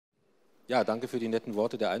Ja, danke für die netten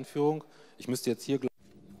Worte der Einführung. Ich müsste jetzt hier...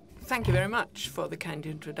 Thank you very much for the kind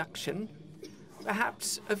introduction.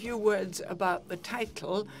 Perhaps a few words about the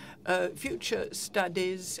title, Future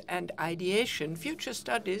Studies and Ideation. Future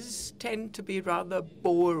studies tend to be rather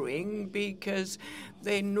boring because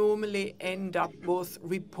they normally end up with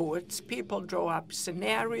reports. People draw up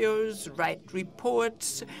scenarios, write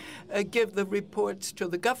reports, give the reports to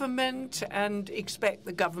the government and expect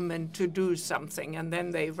the government to do something, and then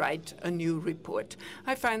they write a new report.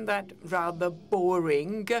 I find that rather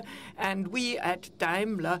boring, and we at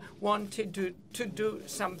Daimler wanted to do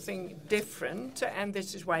something different, and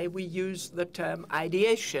this is why we use the term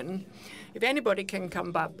ideation. If anybody can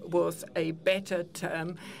come up with a better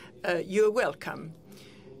term, you're welcome.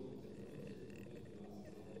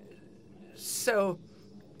 So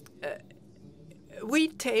we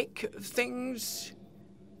take things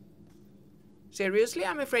seriously.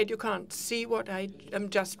 I'm afraid you can't see what I am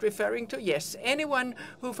just referring to. Yes, anyone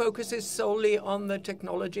who focuses solely on the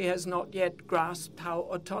technology has not yet grasped how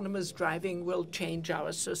autonomous driving will change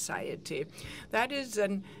our society. That is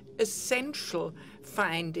an essential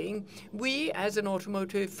finding. We, as an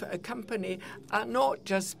automotive company, are not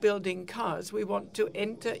just building cars. We want to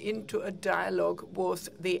enter into a dialogue with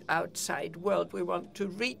the outside world. We want to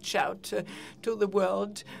reach out to the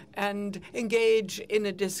world and engage in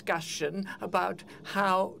a discussion about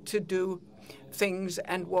how to do things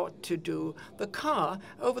and what to do. The car,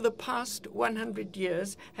 over the past 100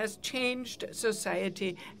 years, has changed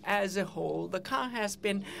society as a whole. The car has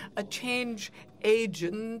been a change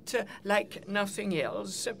agent like nothing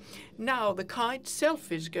else. Now the car itself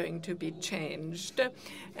is going to be changed,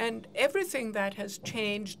 and everything that has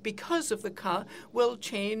changed because of the car will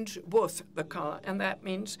change with the car, and that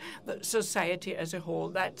means the society as a whole.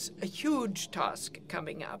 That's a huge task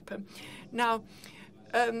coming up. Now,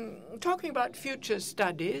 talking about future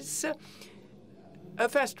studies,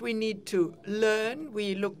 first we need to learn.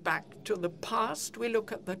 We look back to the past. We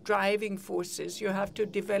look at the driving forces. You have to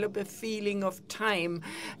develop a feeling of time.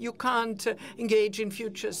 You can't engage in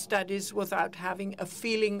future studies without having a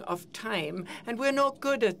feeling of time, and we're not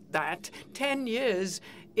good at that. 10 years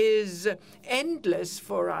is endless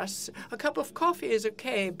for us. A cup of coffee is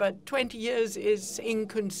okay, but 20 years is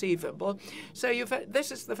inconceivable. So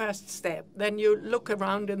this is the first step. Then you look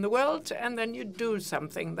around in the world, and then you do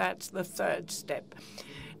something. That's the third step.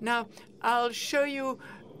 Now, I'll show you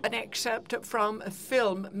an excerpt from a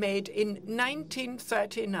film made in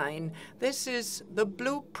 1939. This is the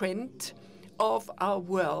blueprint of our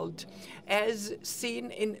world as seen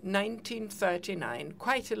in 1939,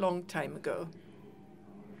 quite a long time ago.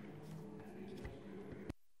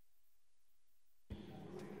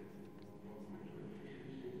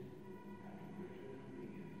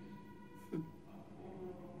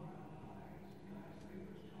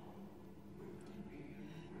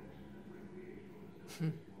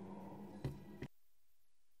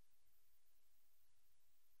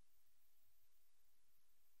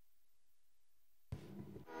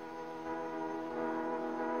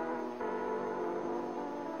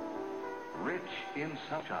 Rich in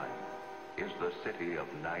sunshine is the city of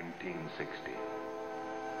 1960.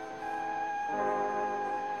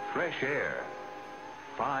 Fresh air,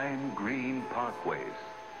 fine green parkways,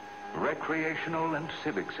 recreational and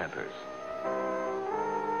civic centers.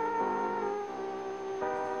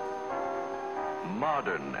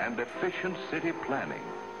 Modern and efficient city planning,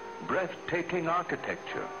 breathtaking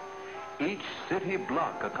architecture, each city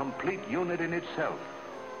block a complete unit in itself.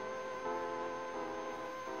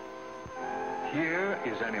 Here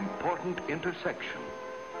is an important intersection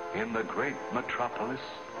in the great metropolis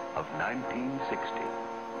of 1960.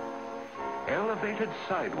 Elevated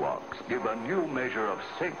sidewalks give a new measure of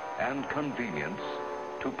safety and convenience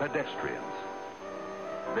to pedestrians.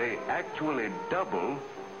 They actually double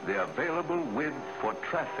the available width for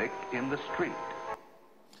traffic in the street.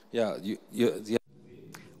 Yeah,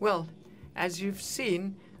 Well, as you've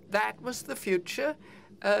seen, that was the future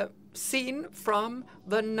seen from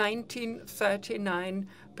the 1939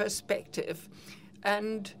 perspective.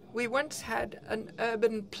 And we once had an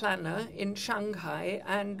urban planner in Shanghai,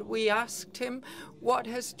 and we asked him what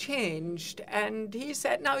has changed. And he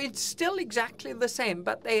said, no, it's still exactly the same,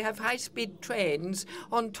 but they have high-speed trains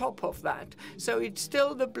on top of that. So it's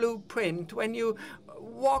still the blueprint. When you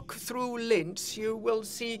walk through Linz, you will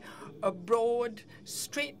see broad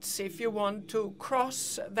streets. If you want to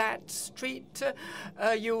cross that street,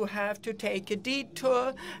 you have to take a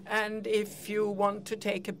detour. And if you want to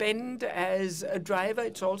take a bend as a driver,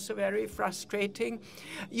 it's also very frustrating.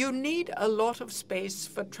 You need a lot of space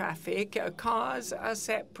for traffic. Cars are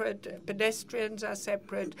separate, pedestrians are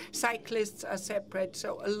separate, cyclists are separate.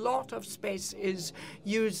 So a lot of space is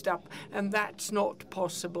used up, and that's not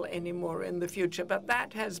possible anymore in the future. But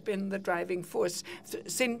that has been the driving force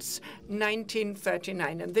since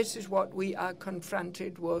 1939, and this is what we are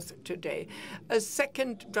confronted with today. A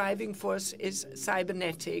second driving force is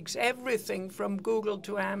cybernetics. Everything from Google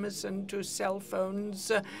to Amazon to cell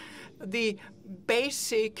phones, the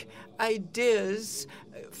basic ideas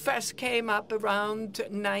first came up around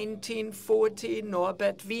 1940.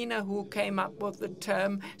 Norbert Wiener, who came up with the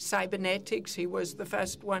term cybernetics, he was the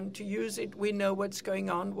first one to use it. We know what's going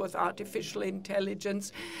on with artificial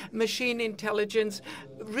intelligence, machine intelligence.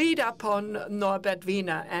 Read up on Norbert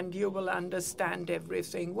Wiener and you will understand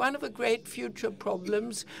everything. One of the great future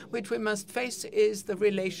problems which we must face is the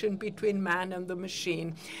relation between man and the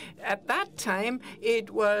machine. At that time, it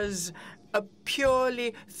was a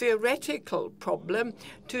purely theoretical problem.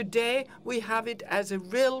 Today, we have it as a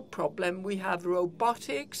real problem. We have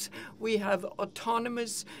robotics, we have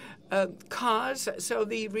autonomous cars, so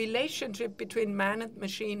the relationship between man and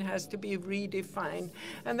machine has to be redefined.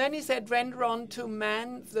 And then he said, render onto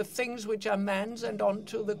man the things which are man's, and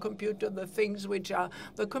onto the computer the things which are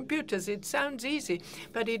the computer's. It sounds easy,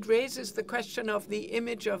 but it raises the question of the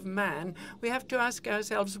image of man. We have to ask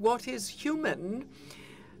ourselves, what is human?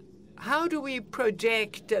 How do we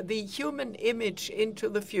project the human image into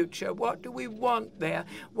the future? What do we want there?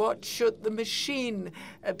 What should the machine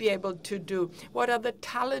be able to do? What are the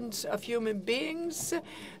talents of human beings?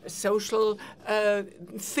 Social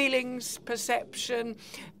feelings, perception,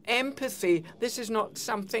 empathy. This is not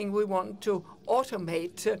something we want to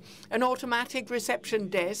automate. An automatic reception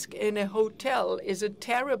desk in a hotel is a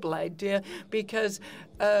terrible idea, because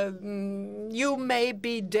you may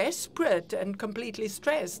be desperate and completely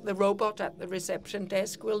stressed. The robot at the reception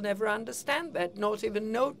desk will never understand that, not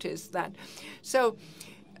even notice that. So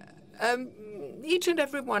each and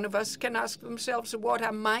every one of us can ask themselves, what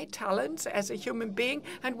are my talents as a human being,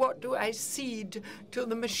 and what do I cede to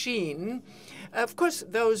the machine? Of course,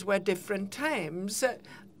 those were different times.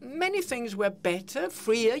 Many things were better,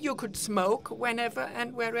 freer. You could smoke whenever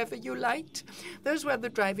and wherever you liked. Those were the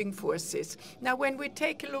driving forces. Now, when we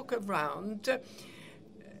take a look around,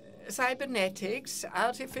 cybernetics,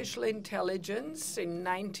 artificial intelligence, in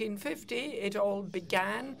 1950, it all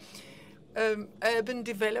began. Urban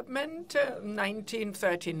development,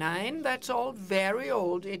 1939, that's all very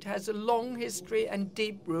old. It has a long history and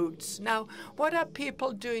deep roots. Now, what are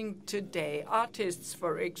people doing today? Artists,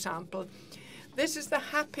 for example. This is the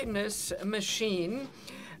Happiness Machine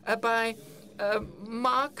by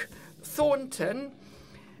Mark Thornton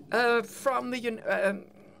from the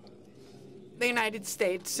United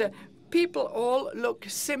States. People all look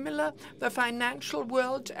similar. The financial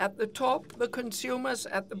world at the top, the consumers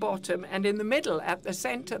at the bottom, and in the middle, at the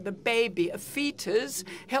center, the baby, a fetus,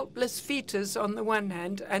 helpless fetus on the one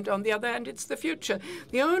hand, and on the other hand, it's the future.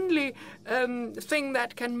 The only thing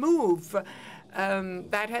that can move,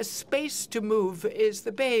 that has space to move, is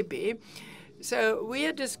the baby. So we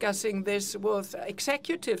are discussing this with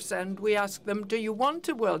executives, and we ask them, do you want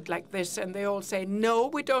a world like this? And they all say, no,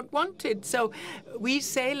 we don't want it. So we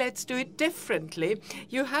say, let's do it differently.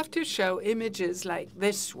 You have to show images like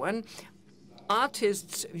this one,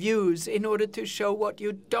 artists' views, in order to show what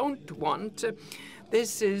you don't want.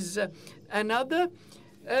 This is another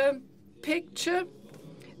picture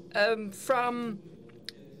from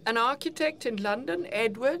an architect in London,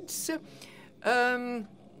 Edwards.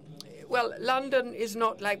 Well, London is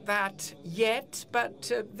not like that yet,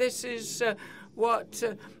 but this is what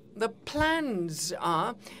the plans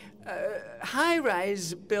are.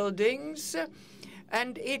 High-rise buildings,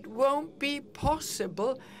 and it won't be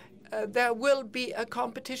possible. There will be a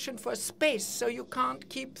competition for space, so you can't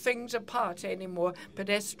keep things apart anymore,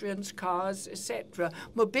 pedestrians, cars, etc.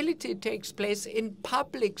 Mobility takes place in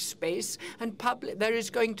public space, and there is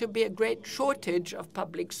going to be a great shortage of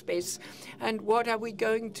public space. And what are we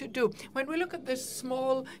going to do? When we look at this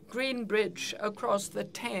small green bridge across the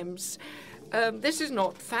Thames, this is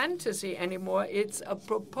not fantasy anymore. It's a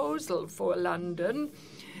proposal for London.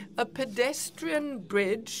 a pedestrian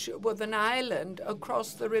bridge with an island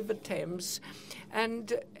across the River Thames.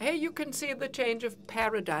 And here you can see the change of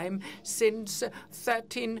paradigm since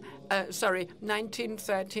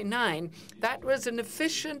 1939. That was an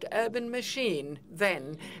efficient urban machine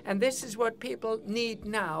then, and this is what people need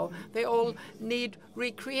now. They all need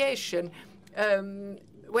recreation.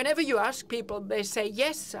 Whenever you ask people, they say,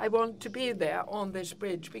 yes, I want to be there on this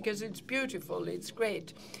bridge because it's beautiful, it's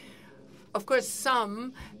great. Of course,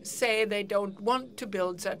 some say they don't want to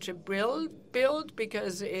build such a build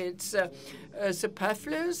because it's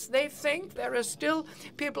superfluous. They think there are still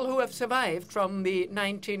people who have survived from the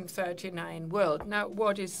 1939 world. Now,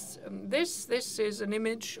 what is this? This is an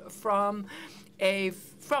image from the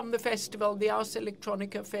festival, the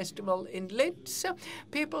Electronica festival in Linz.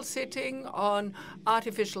 People sitting on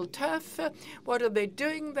artificial turf. What are they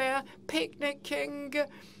doing there? Picnicking.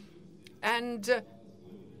 And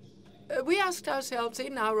we asked ourselves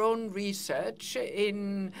in our own research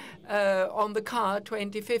on the car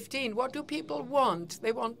 2015, what do people want?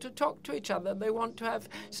 They want to talk to each other. They want to have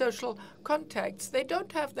social contacts. They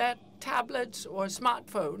don't have their tablets or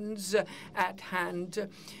smartphones at hand.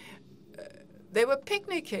 They were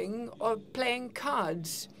picnicking or playing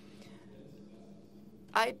cards.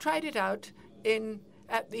 I tried it out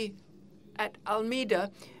at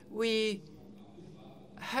Almeida. We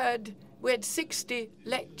had 60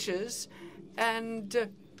 lectures, and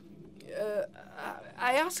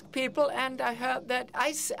I asked people, and I heard that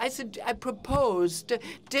I proposed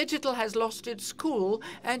digital has lost its cool,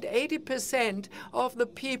 and 80% of the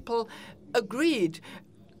people agreed.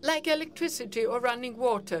 Like electricity or running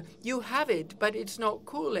water, you have it, but it's not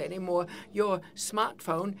cool anymore. Your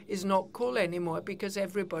smartphone is not cool anymore because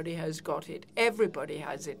everybody has got it. Everybody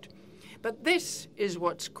has it. But this is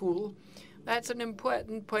what's cool. That's an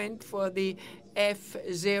important point for the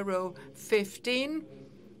F015.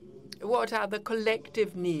 What are the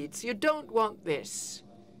collective needs? You don't want this.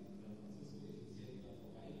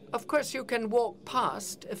 Of course, you can walk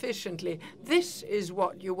past efficiently. This is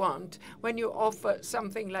what you want when you offer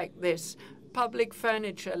something like this. Public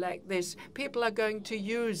furniture like this. People are going to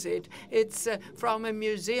use it. It's from a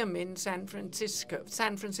museum in San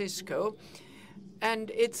Francisco.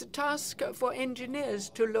 And it's a task for engineers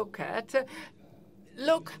to look at.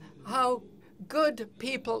 Look how good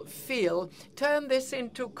people feel. Turn this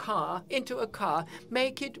into a car,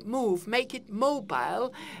 make it move, make it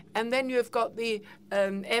mobile, and then you've got the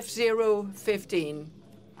F015.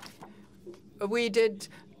 We did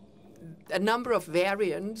a number of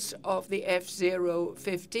variants of the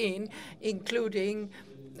F015, including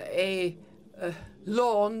a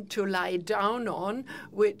lawn to lie down on,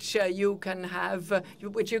 which you can have,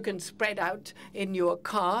 which you can spread out in your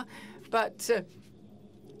car. But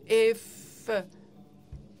if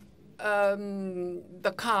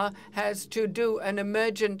the car has to do an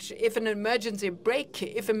emergency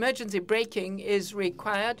braking is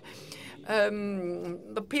required,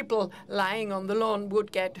 the people lying on the lawn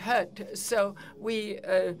would get hurt. So we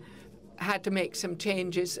had to make some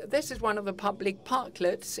changes. This is one of the public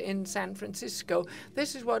parklets in San Francisco.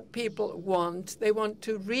 This is what people want. They want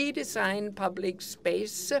to redesign public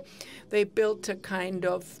space. They built a kind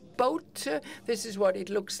of boat. This is what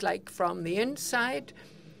it looks like from the inside.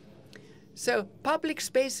 So public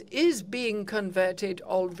space is being converted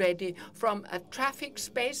already from a traffic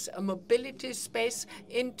space, a mobility space,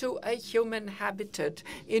 into a human habitat,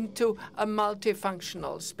 into a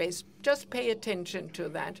multifunctional space. Just pay attention to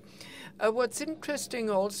that. What's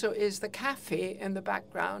interesting also is the cafe in the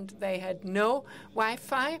background. They had no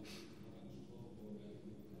Wi-Fi.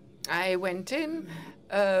 I went in,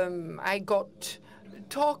 I got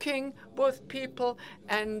talking with people,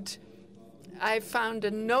 and I found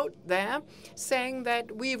a note there saying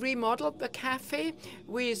that we remodeled the cafe,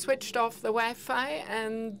 we switched off the Wi-Fi,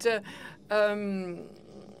 and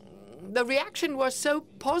the reaction was so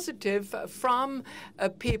positive from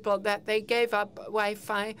people that they gave up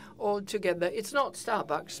Wi-Fi altogether. It's not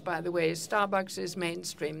Starbucks, by the way. Starbucks is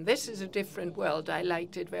mainstream. This is a different world. I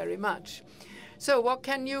liked it very much. So what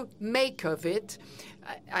can you make of it?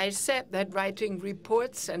 I said that writing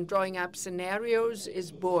reports and drawing up scenarios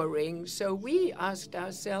is boring. So we asked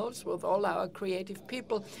ourselves, with all our creative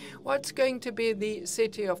people, what's going to be the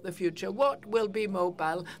city of the future? What will be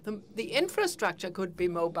mobile? The infrastructure could be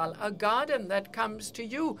mobile. A garden that comes to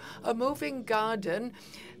you, a moving garden.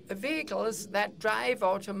 Vehicles that drive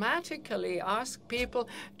automatically. Ask people,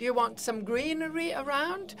 do you want some greenery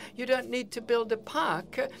around? You don't need to build a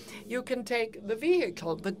park. You can take the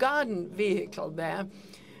vehicle, the garden vehicle there,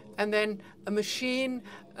 and then a machine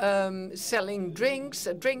selling drinks,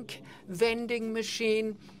 a drink vending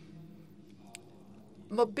machine.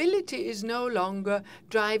 mobility is no longer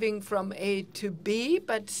driving from A to B,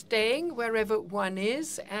 but staying wherever one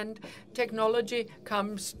is, and technology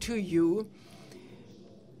comes to you.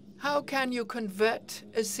 How can you convert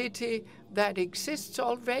a city that exists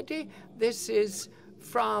already? This is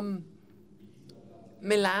from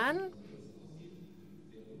Milan.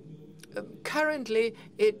 Currently,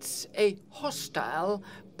 it's a hostile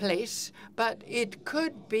place, but it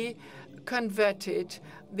could be converted.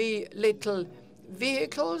 The little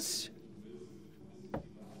vehicles,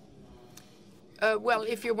 well,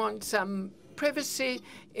 if you want some privacy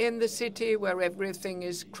in the city where everything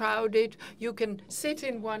is crowded, you can sit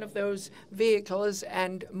in one of those vehicles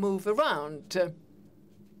and move around.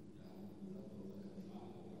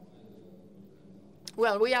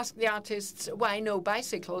 Well, we asked the artists, why no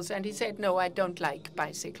bicycles? And he said, no, I don't like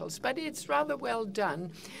bicycles. But it's rather well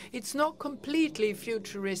done. It's not completely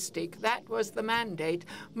futuristic. That was the mandate.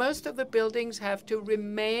 Most of the buildings have to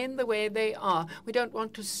remain the way they are. We don't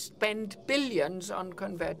want to spend billions on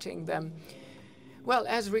converting them. Well,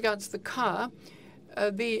 as regards the car,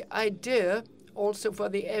 the idea also for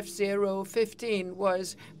the F015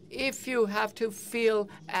 was if you have to feel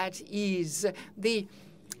at ease, the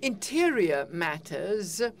interior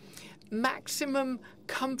matters, maximum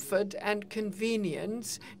comfort and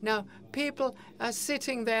convenience. Now, people are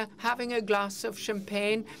sitting there having a glass of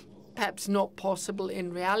champagne, perhaps not possible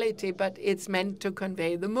in reality, but it's meant to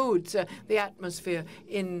convey the moods, the atmosphere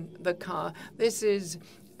in the car. This is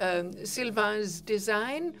Sylvain's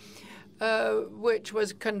design, which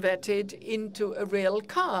was converted into a real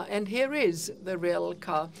car. And here is the real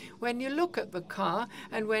car. When you look at the car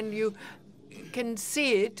and when you can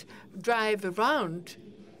see it drive around,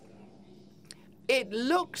 it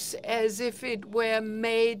looks as if it were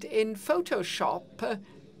made in Photoshop.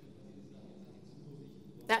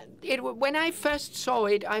 When I first saw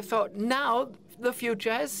it, I thought, now the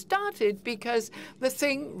future has started, because the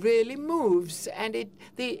thing really moves, and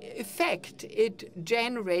the effect it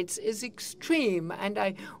generates is extreme. And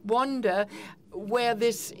I wonder where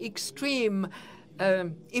this extreme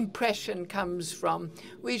impression comes from.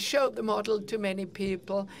 We showed the model to many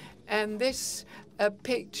people, and this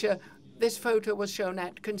picture, this photo was shown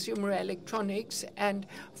at Consumer Electronics, and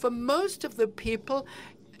for most of the people,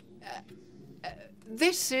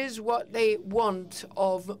 this is what they want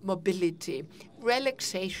of mobility: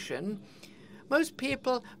 relaxation. Most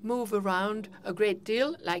people move around a great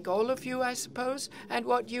deal, like all of you, I suppose, and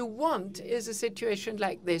what you want is a situation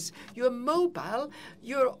like this. You're mobile,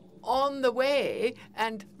 you're on the way,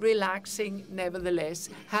 and relaxing nevertheless,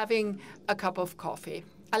 having a cup of coffee,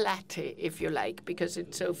 a latte if you like, because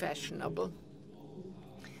it's so fashionable.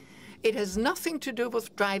 It has nothing to do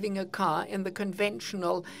with driving a car in the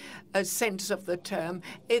conventional sense of the term.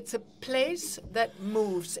 It's a place that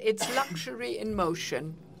moves. It's luxury in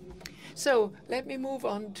motion. So let me move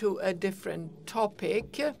on to a different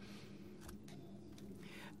topic.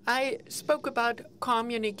 I spoke about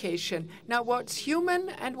communication. Now, what's human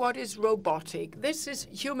and what is robotic? This is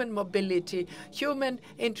human mobility, human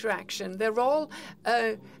interaction. They're all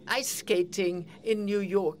ice skating in New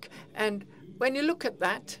York. And when you look at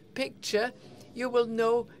that picture, you will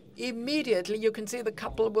know immediately. You can see the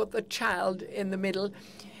couple with the child in the middle.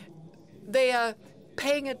 They are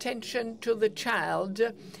paying attention to the child,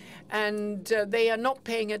 and they are not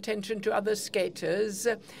paying attention to other skaters.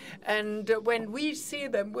 And when we see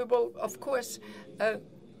them, we will, of course,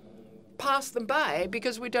 pass them by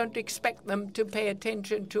because we don't expect them to pay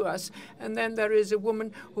attention to us. And then there is a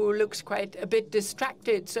woman who looks quite a bit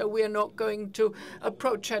distracted, so we are not going to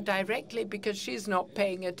approach her directly because she's not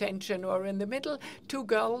paying attention. Or in the middle, two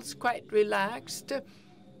girls, quite relaxed.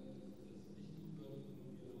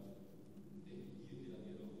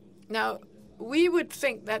 Now, we would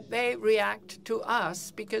think that they react to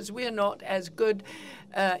us because we're not as good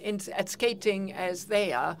at skating as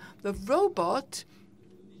they are. The robot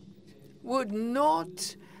would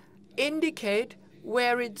not indicate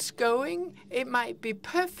where it's going. It might be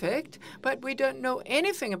perfect, but we don't know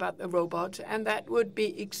anything about the robot, and that would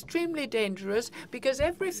be extremely dangerous because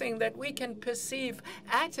everything that we can perceive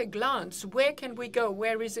at a glance, where can we go,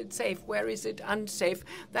 where is it safe, where is it unsafe,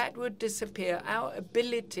 that would disappear. Our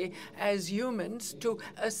ability as humans to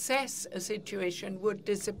assess a situation would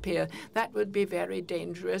disappear. That would be very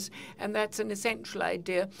dangerous, and that's an essential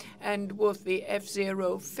idea. And with the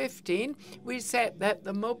F015, we said that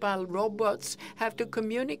the mobile robots have to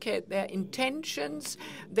communicate their intentions,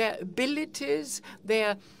 their abilities,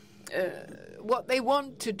 their what they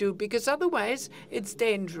want to do, because otherwise it's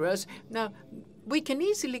dangerous. Now, we can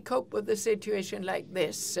easily cope with a situation like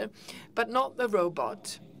this, but not the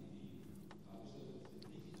robot.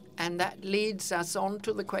 And that leads us on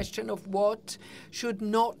to the question of what should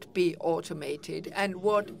not be automated and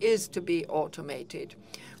what is to be automated.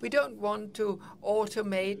 We don't want to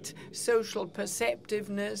automate social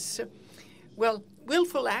perceptiveness. Well,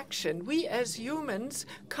 willful action. We as humans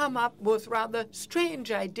come up with rather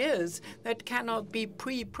strange ideas that cannot be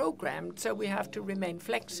pre-programmed, so we have to remain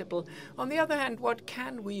flexible. On the other hand, what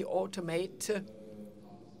can we automate?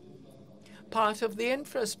 Part of the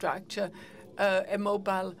infrastructure. A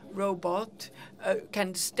mobile robot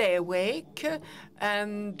can stay awake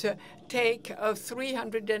and take a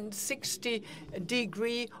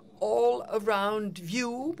 360-degree all-around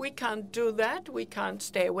view. We can't do that. We can't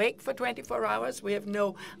stay awake for 24 hours. We have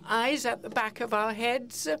no eyes at the back of our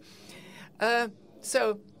heads.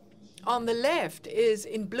 So on the left is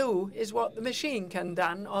in blue is what the machine can do.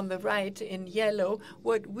 On the right in yellow,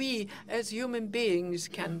 what we as human beings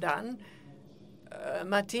can do.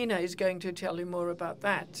 Martina is going to tell you more about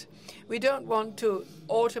that. We don't want to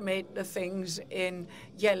automate the things in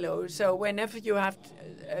yellow. So whenever you have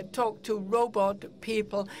to talk to robot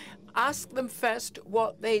people, ask them first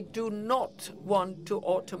what they do not want to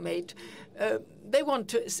automate.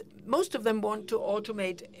 Most of them want to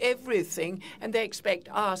automate everything, and they expect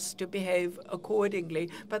us to behave accordingly.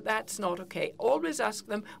 But that's not okay. Always ask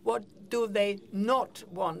them what do they not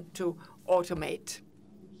want to automate.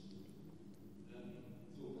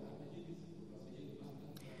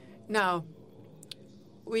 Now,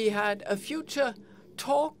 we had a future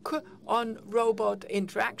talk on robot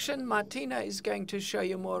interaction. Martina is going to show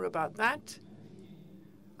you more about that.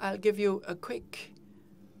 I'll give you a quick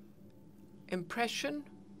impression.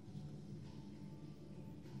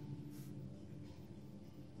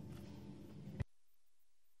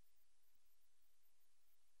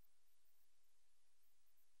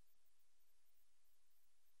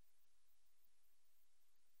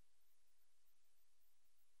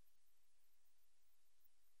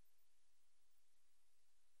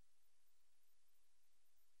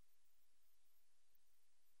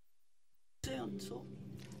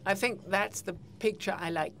 I think that's the picture I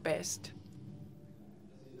like best.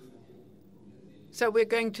 So we're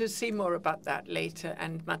going to see more about that later,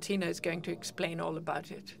 and Martina is going to explain all about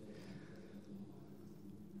it.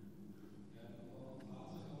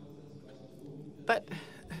 But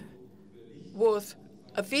with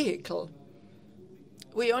a vehicle,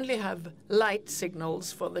 we only have light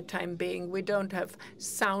signals for the time being. We don't have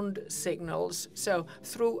sound signals. So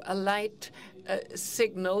through a light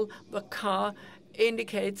signal, the car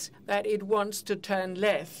indicates that it wants to turn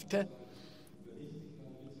left.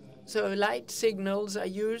 So light signals are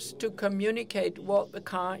used to communicate what the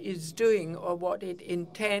car is doing or what it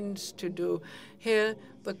intends to do. Here,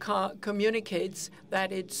 the car communicates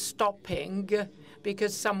that it's stopping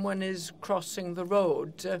because someone is crossing the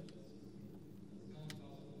road.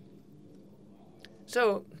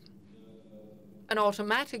 So an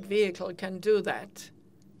automatic vehicle can do that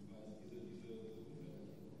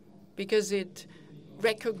because it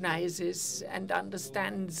recognizes and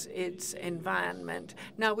understands its environment.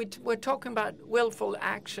 Now, we were talking about willful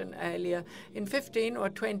action earlier. In 15 or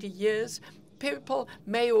 20 years, people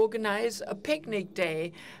may organize a picnic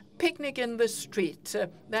day, picnic in the street.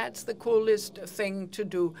 That's the coolest thing to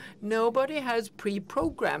do. Nobody has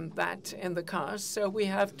pre-programmed that in the cars, so we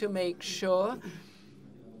have to make sure.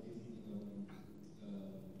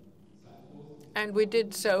 And we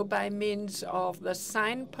did so by means of the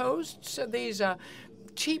signposts. So these are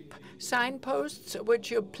cheap signposts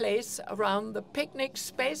which you place around the picnic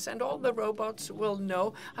space, and all the robots will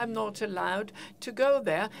know I'm not allowed to go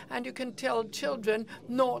there. And you can tell children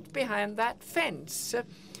not behind that fence.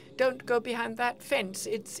 Don't go behind that fence.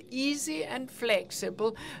 It's easy and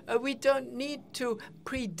flexible. We don't need to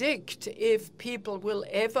predict if people will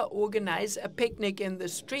ever organize a picnic in the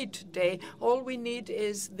street day. All we need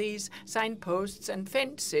is these signposts and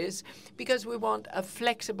fences because we want a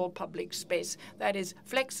flexible public space that is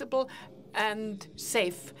flexible and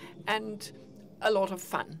safe and a lot of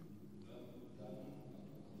fun.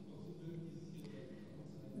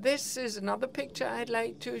 This is another picture I'd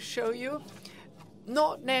like to show you.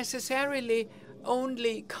 Not necessarily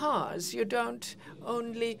only cars. You don't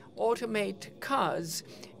only automate cars.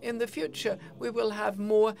 In the future, we will have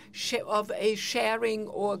more of a sharing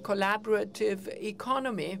or collaborative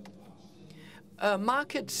economy.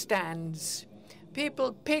 Market stands.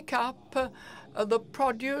 People pick up the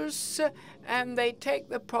produce and they take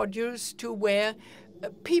the produce to where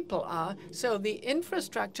people are. So the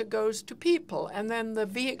infrastructure goes to people, and then the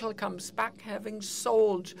vehicle comes back having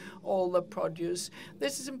sold all the produce.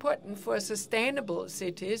 This is important for sustainable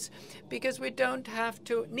cities because we don't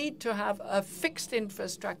need to have a fixed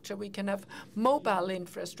infrastructure. We can have mobile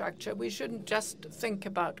infrastructure. We shouldn't just think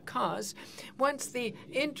about cars. Once the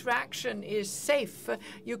interaction is safe,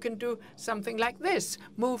 you can do something like this,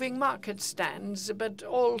 moving market stands, but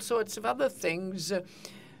all sorts of other things.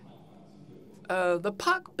 The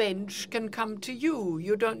park bench can come to you.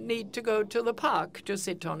 You don't need to go to the park to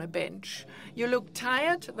sit on a bench. You look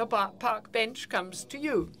tired, the park bench comes to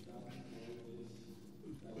you.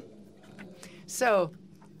 So,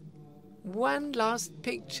 one last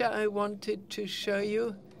picture I wanted to show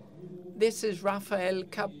you. This is Rafael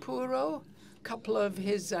Capurro, a couple of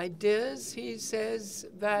his ideas. He says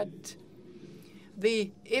that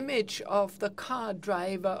the image of the car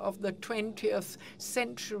driver of the 20th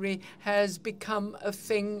century has become a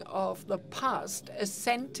thing of the past, a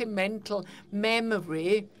sentimental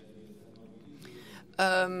memory.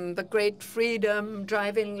 The great freedom,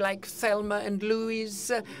 driving like Thelma and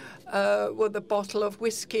Louise with a bottle of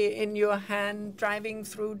whiskey in your hand, driving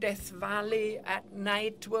through Death Valley at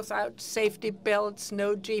night without safety belts,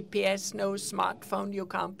 no GPS, no smartphone, you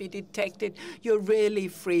can't be detected, you're really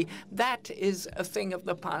free. That is a thing of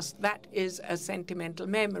the past. That is a sentimental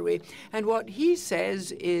memory. And what he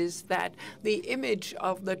says is that the image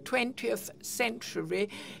of the 20th century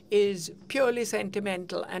is purely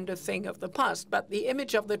sentimental and a thing of the past. But the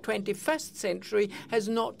image of the 21st century has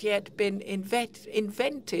not yet been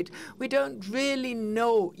invented. We don't really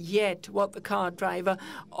know yet what the car driver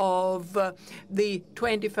of the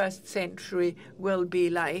 21st century will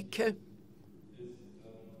be like.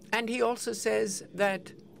 And he also says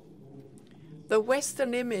that the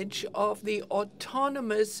Western image of the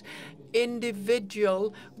autonomous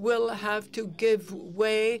individual will have to give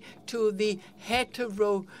way to the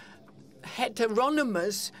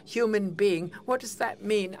heteronymous human being. What does that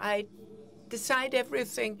mean? I decide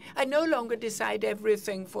everything. I no longer decide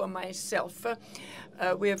everything for myself.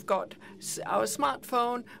 We've got our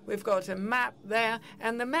smartphone, we've got a map there,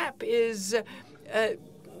 and the map is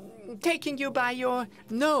taking you by your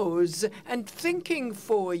nose and thinking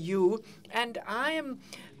for you, and I am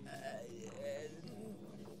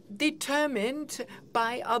determined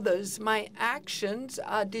by others. My actions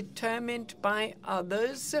are determined by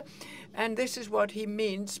others. And this is what he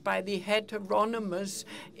means by the heteronymous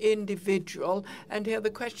individual. And here the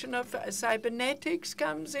question of cybernetics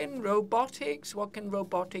comes in, robotics. What can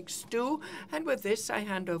robotics do? And with this, I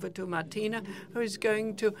hand over to Martina, who is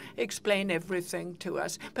going to explain everything to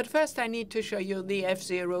us. But first, I need to show you the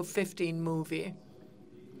F-015 movie.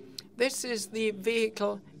 This is the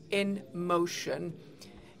vehicle in motion.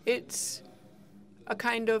 It's a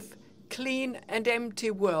kind of clean and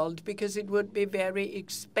empty world because it would be very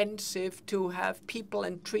expensive to have people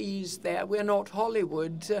and trees there. We're not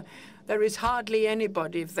Hollywood. There is hardly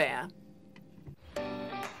anybody there.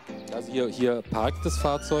 Also hier parkt das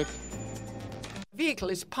Fahrzeug. Vehicle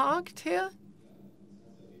is parked here.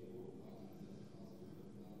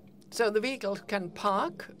 So the vehicle can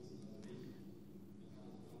park.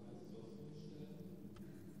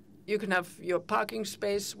 You can have your parking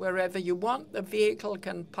space wherever you want. The vehicle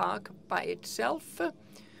can park by itself.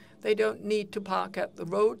 They don't need to park at the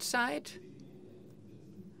roadside.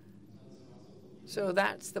 So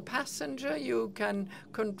that's the passenger. You can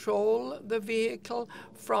control the vehicle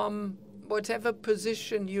from whatever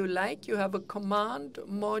position you like. You have a command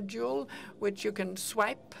module which you can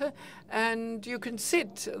swipe, and you can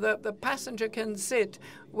sit. The passenger can sit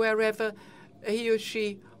wherever he or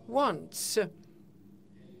she wants.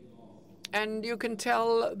 And you can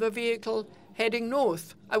tell the vehicle heading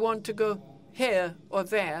north, I want to go here or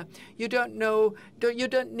there. You don't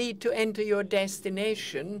need to enter your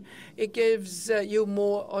destination. It gives you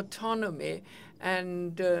more autonomy,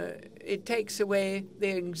 and it takes away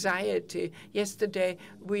the anxiety. Yesterday,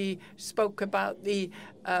 we spoke about the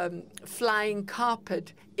flying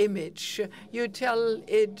carpet image. You tell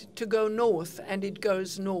it to go north, and it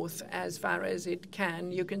goes north as far as it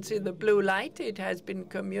can. You can see the blue light. It has been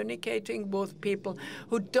communicating with people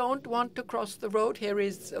who don't want to cross the road. Here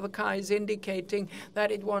is the car is indicating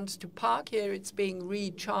that it wants to park. Here it's being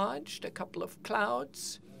recharged, a couple of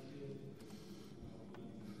clouds.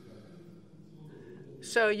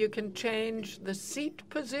 So you can change the seat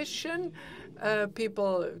position.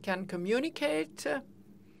 People can communicate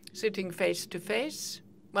sitting face to face.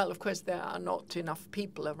 Well, of course, there are not enough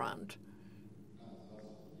people around.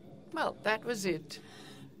 Well, that was it.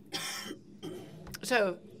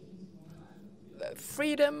 So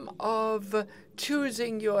freedom of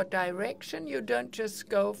choosing your direction. You don't just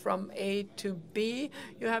go from A to B.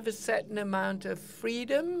 You have a certain amount of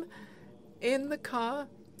freedom in the car.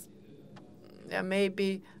 There may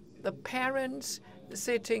be the parents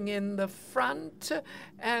sitting in the front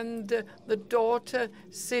and the daughter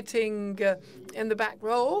sitting in the back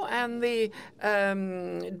row, and the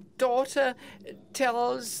daughter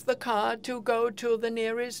tells the car to go to the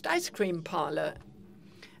nearest ice cream parlor.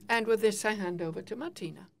 And with this, I hand over to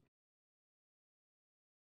Martina.